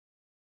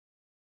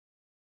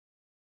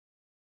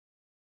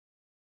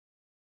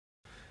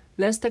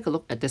Let's take a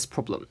look at this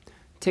problem,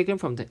 taken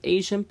from the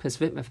Asian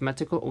Pacific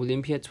Mathematical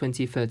Olympiad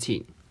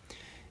 2013.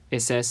 It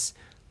says,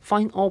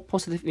 find all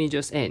positive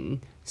integers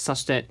n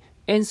such that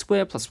n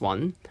squared plus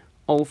 1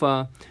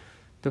 over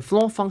the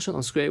floor function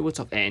of square root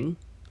of n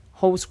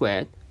whole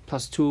squared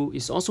plus 2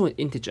 is also an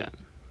integer.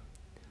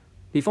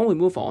 Before we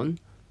move on,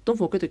 don't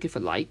forget to give a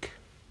like,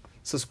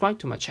 subscribe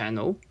to my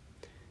channel,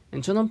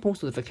 and turn on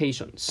post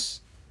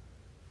notifications.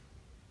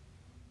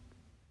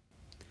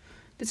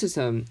 This is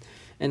an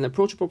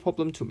approachable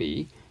problem to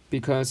me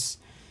because,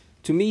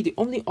 to me, the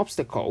only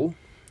obstacle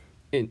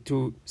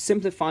to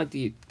simplify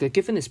the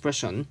given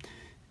expression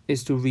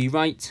is to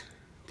rewrite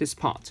this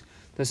part,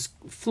 the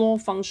floor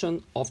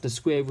function of the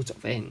square root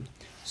of n.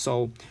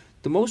 So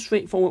the most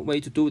straightforward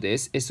way to do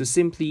this is to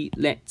simply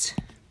let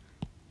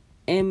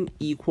m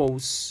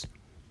equals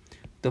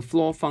the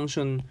floor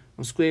function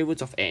of square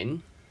root of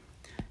n,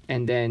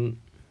 and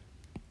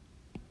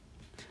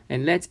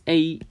let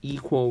a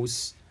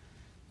equals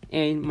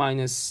n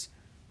minus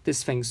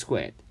this thing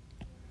squared.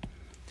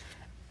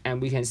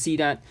 And we can see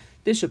that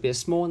this should be a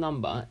small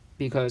number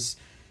because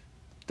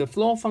the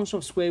floor function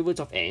of square root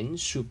of n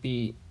should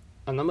be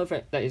a number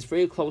that is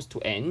very close to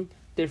n.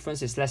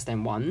 Difference is less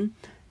than 1.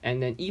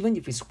 And then even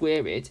if we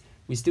square it,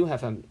 we still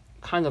have a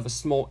kind of a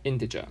small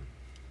integer.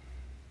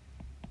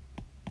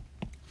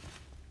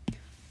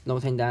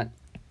 Noting that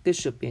this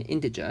should be an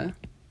integer,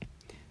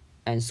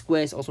 and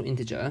square is also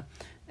integer,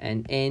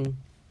 and n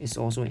is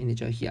also an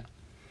integer here.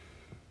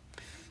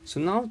 So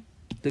now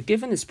the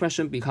given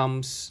expression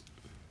becomes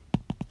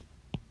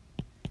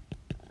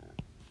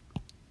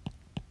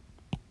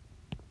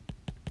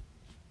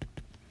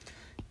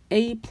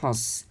a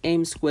plus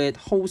m squared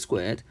whole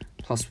squared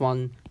plus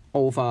 1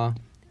 over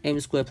m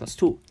squared plus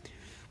 2,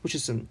 which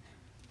is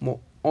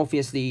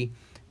obviously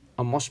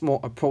a much more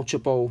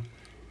approachable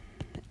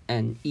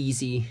and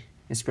easy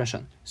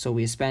expression. So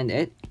we expand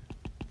it.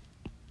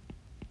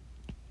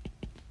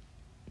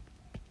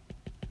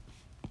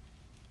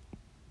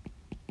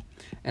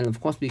 And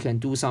of course, we can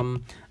do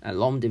some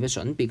long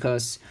division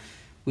because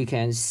we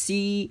can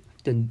see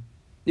the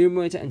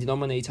numerator and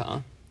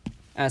denominator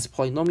as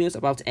polynomials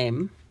about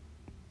m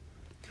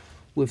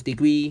with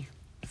degree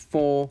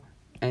 4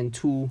 and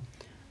 2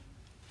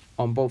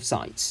 on both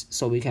sides.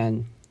 So we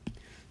can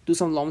do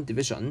some long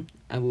division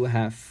and we will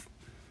have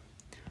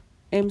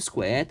m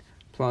squared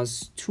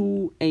plus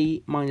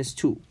 2a minus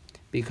 2,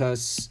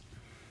 because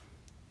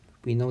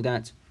we know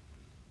that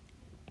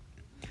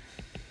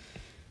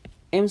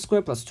m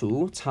squared plus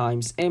 2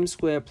 times m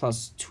squared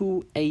plus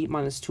 2a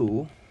minus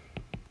 2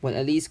 will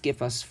at least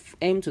give us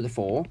m to the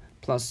 4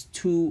 plus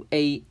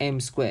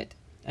 2am squared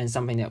and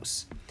something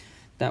else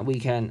that we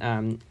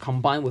can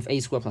combine with a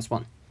squared plus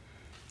 1.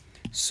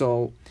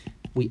 So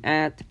we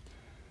add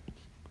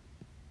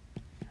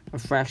a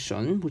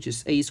fraction, which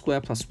is a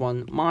squared plus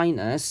 1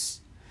 minus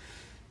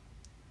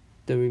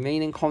the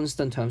remaining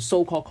constant term,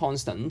 so-called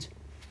constant,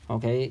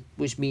 okay,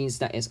 which means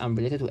that it's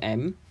unrelated to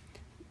m.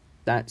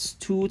 That's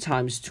 2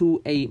 times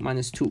 2a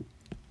minus 2.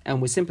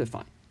 And we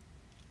simplify.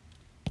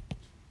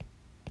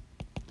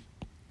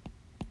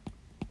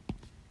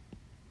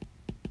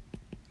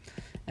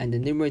 And the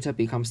numerator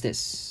becomes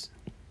this.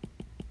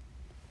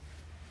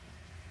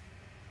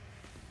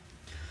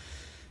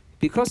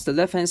 Because the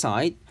left-hand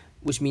side,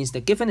 which means the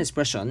given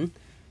expression,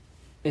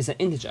 is an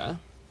integer,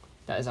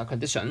 that is our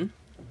condition,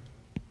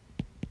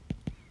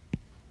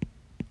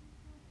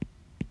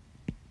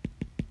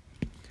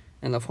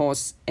 and of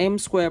course, m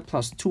squared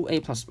plus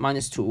 2a plus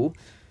minus 2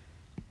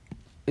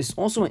 is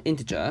also an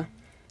integer.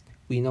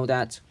 We know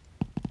that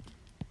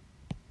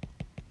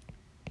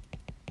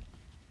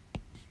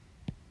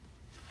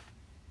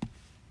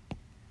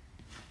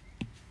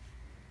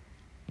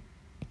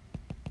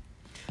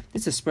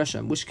this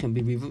expression, which can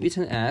be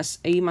rewritten as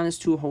a minus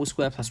 2 whole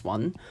square plus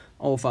 1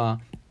 over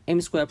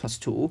m squared plus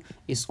 2,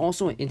 is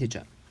also an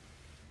integer.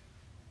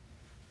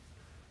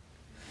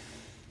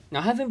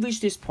 Now, having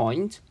reached this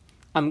point,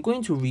 I'm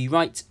going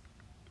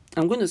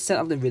to set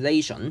up the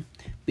relation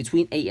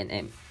between a and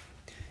m.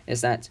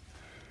 Is that,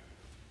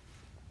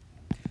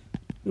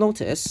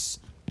 notice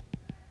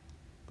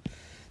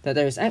that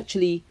there is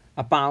actually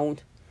a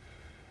bound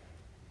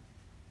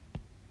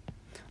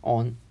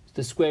on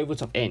the square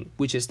root of n,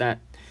 which is that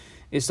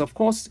it's of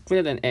course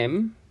greater than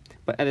m,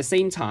 but at the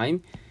same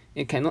time,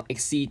 it cannot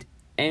exceed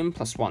m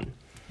plus 1.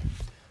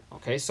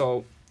 Okay,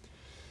 so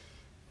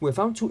we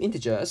found two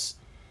integers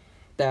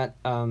that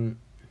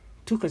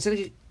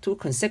two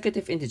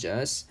consecutive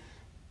integers,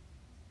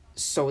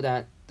 so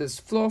that the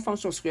floor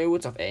function of square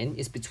root of n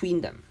is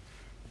between them.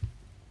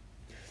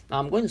 Now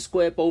I'm going to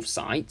square both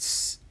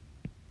sides.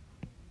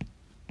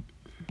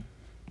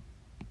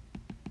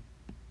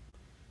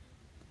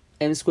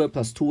 M squared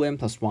plus 2m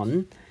plus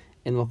 1,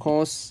 and of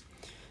course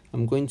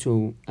I'm going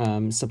to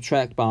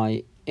subtract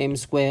by m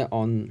squared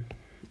on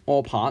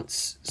all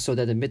parts so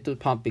that the middle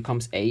part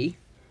becomes a.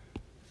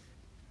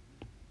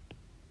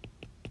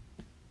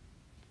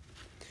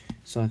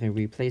 So I can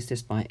replace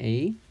this by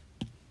a.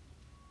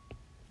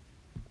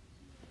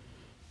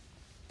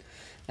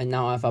 And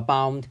now I have a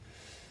bound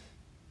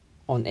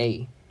on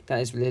A that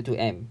is related to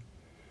M.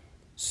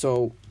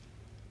 So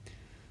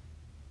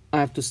I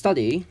have to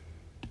study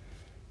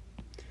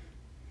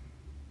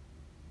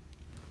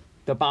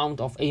the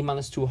bound of A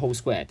minus 2 whole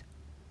squared.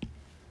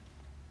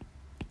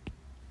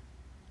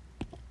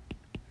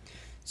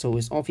 So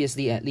it's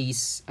obviously at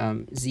least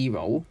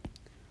 0,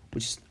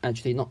 which is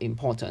actually not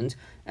important.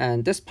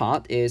 And this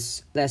part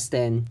is less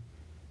than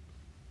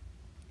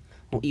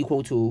or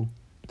equal to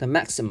the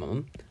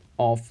maximum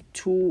of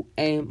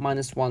 2m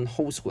minus 1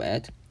 whole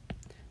squared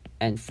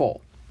and 4.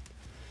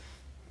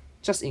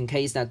 Just in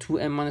case that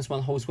 2m minus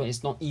 1 whole squared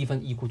is not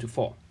even equal to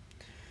 4.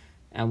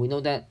 And we know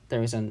that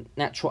there is a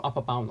natural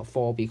upper bound of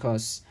 4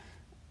 because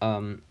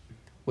we're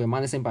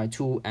minusing by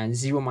 2, and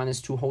 0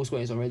 minus 2 whole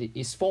squared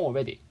is 4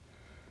 already.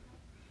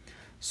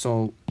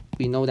 So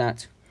we know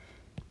that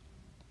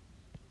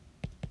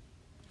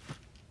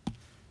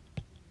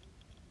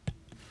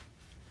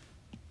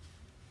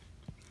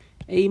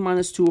a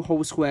minus 2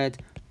 whole squared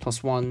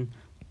plus 1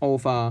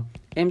 over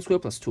m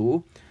squared plus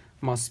 2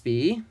 must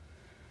be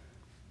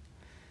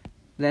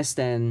less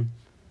than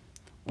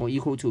or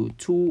equal to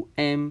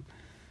 2m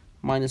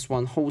minus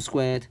 1 whole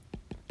squared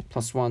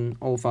plus 1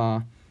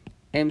 over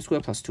m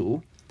squared plus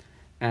 2.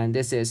 And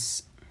this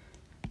is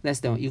less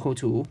than or equal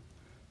to,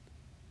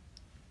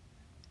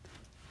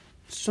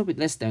 should be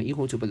less than or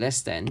equal to, but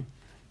less than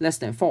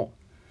 4,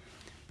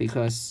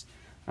 because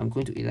I'm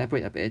going to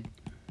elaborate a bit.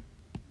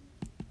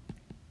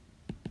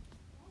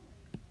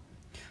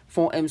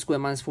 4m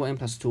squared minus 4m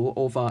plus 2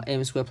 over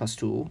m squared plus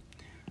 2,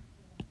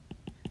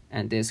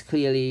 and this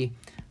clearly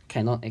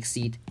cannot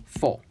exceed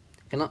 4,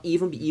 cannot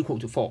even be equal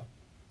to 4,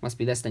 must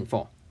be less than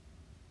 4.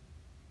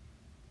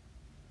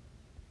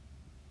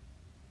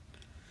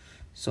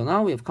 So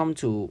now we have come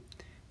to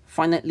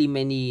finitely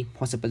many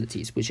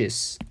possibilities, which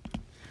is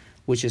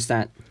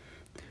that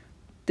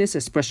this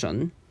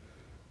expression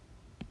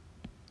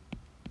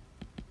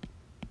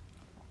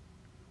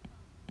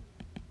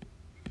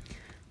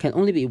can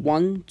only be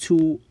 1,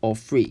 2, or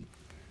 3.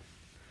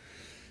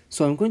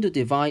 So I'm going to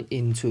divide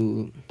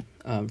into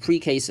 3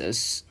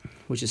 cases,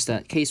 which is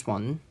that case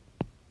 1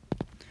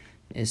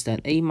 is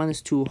that a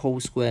minus 2 whole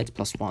squared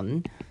plus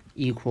 1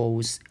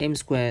 equals m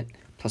squared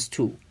plus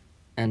 2.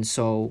 And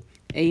so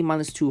a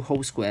minus 2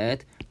 whole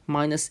squared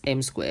minus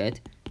m squared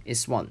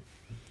is 1.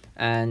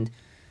 And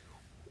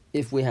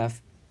if we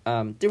have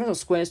difference of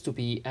squares to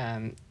be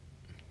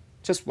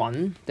just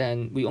 1,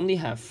 then we only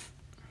have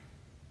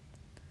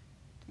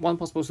one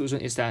possible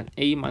solution, is that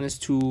a minus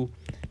 2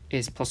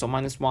 is plus or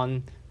minus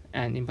 1,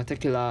 and in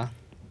particular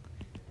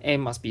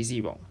m must be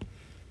 0.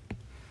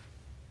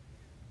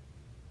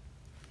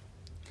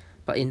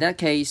 But in that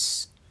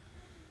case,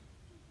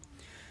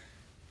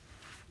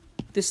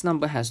 this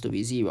number has to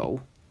be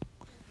 0,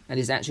 and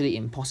it's actually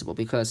impossible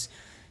because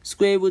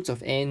square roots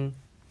of n,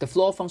 the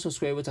floor function of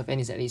square roots of n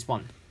is at least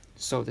 1.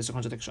 So there's a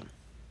contradiction.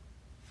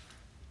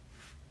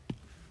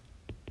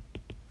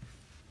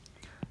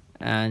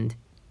 And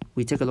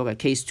we take a look at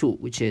case 2,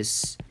 which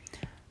is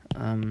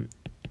the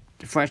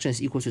fraction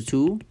is equal to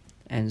 2,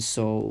 and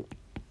so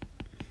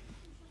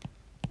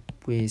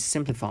we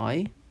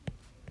simplify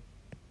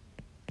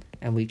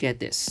and we get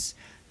this.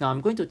 Now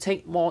I'm going to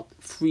take mod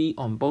 3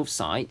 on both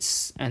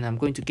sides, and I'm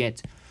going to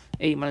get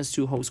a minus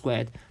 2 whole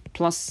squared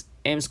plus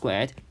m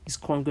squared is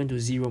congruent to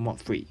 0 mod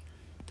 3,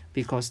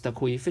 because the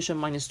coefficient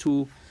minus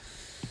 2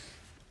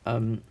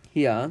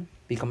 here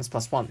becomes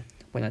plus 1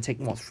 when I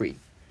take mod 3.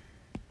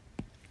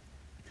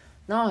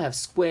 Now I have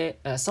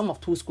sum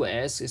of 2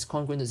 squares is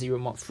congruent to 0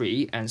 mod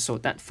 3, and so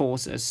that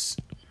forces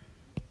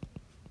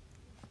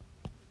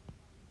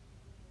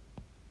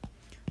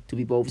to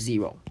be both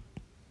 0.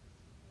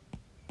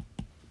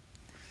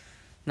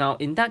 Now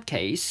in that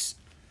case,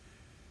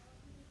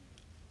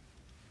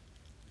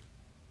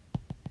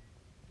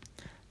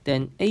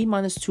 then a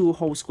minus 2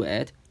 whole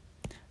squared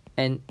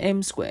and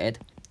m squared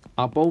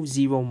are both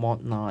 0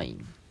 mod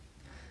 9.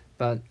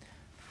 But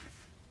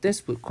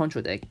this would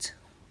contradict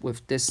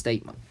with this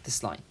statement,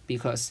 this line,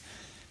 because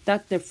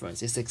that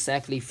difference is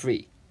exactly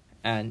 3.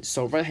 And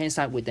so right hand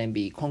side would then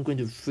be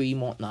congruent to 3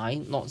 mod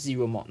 9, not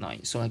 0 mod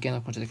 9. So again,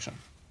 a contradiction.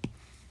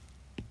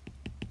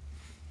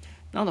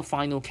 Now the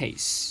final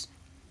case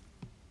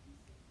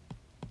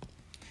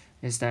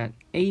is that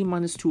a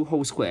minus 2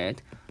 whole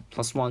squared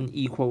plus 1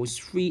 equals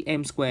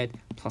 3m squared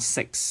plus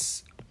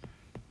 6.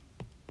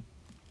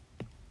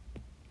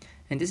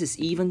 And this is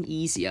even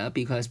easier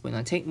because when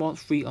I take mod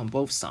 3 on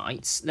both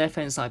sides, left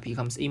hand side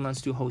becomes a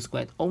minus 2 whole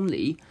squared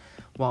only,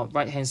 while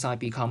right hand side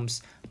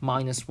becomes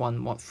minus 1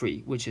 mod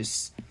 3, which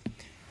is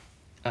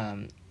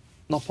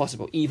not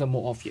possible, even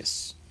more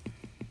obvious.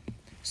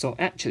 So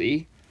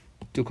actually,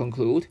 to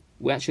conclude,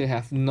 we actually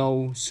have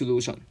no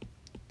solution,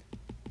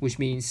 which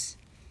means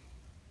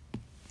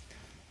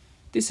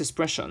this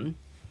expression,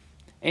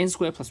 n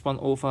squared plus 1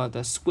 over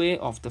the square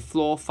of the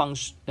floor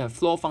function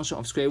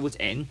of square root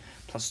n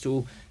plus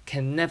 2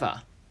 can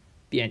never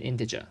be an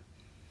integer.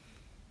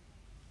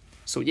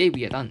 So yay,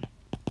 we are done.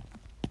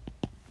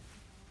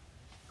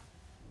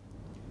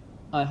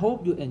 I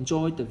hope you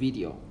enjoyed the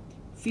video.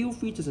 feel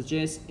free to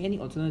suggest any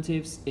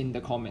alternatives in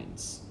the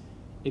comments.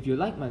 If you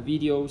like my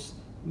videos,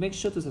 make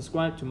sure to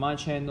subscribe to my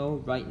channel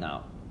right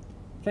now.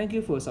 Thank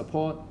you for your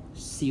support.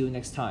 See you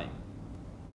next time.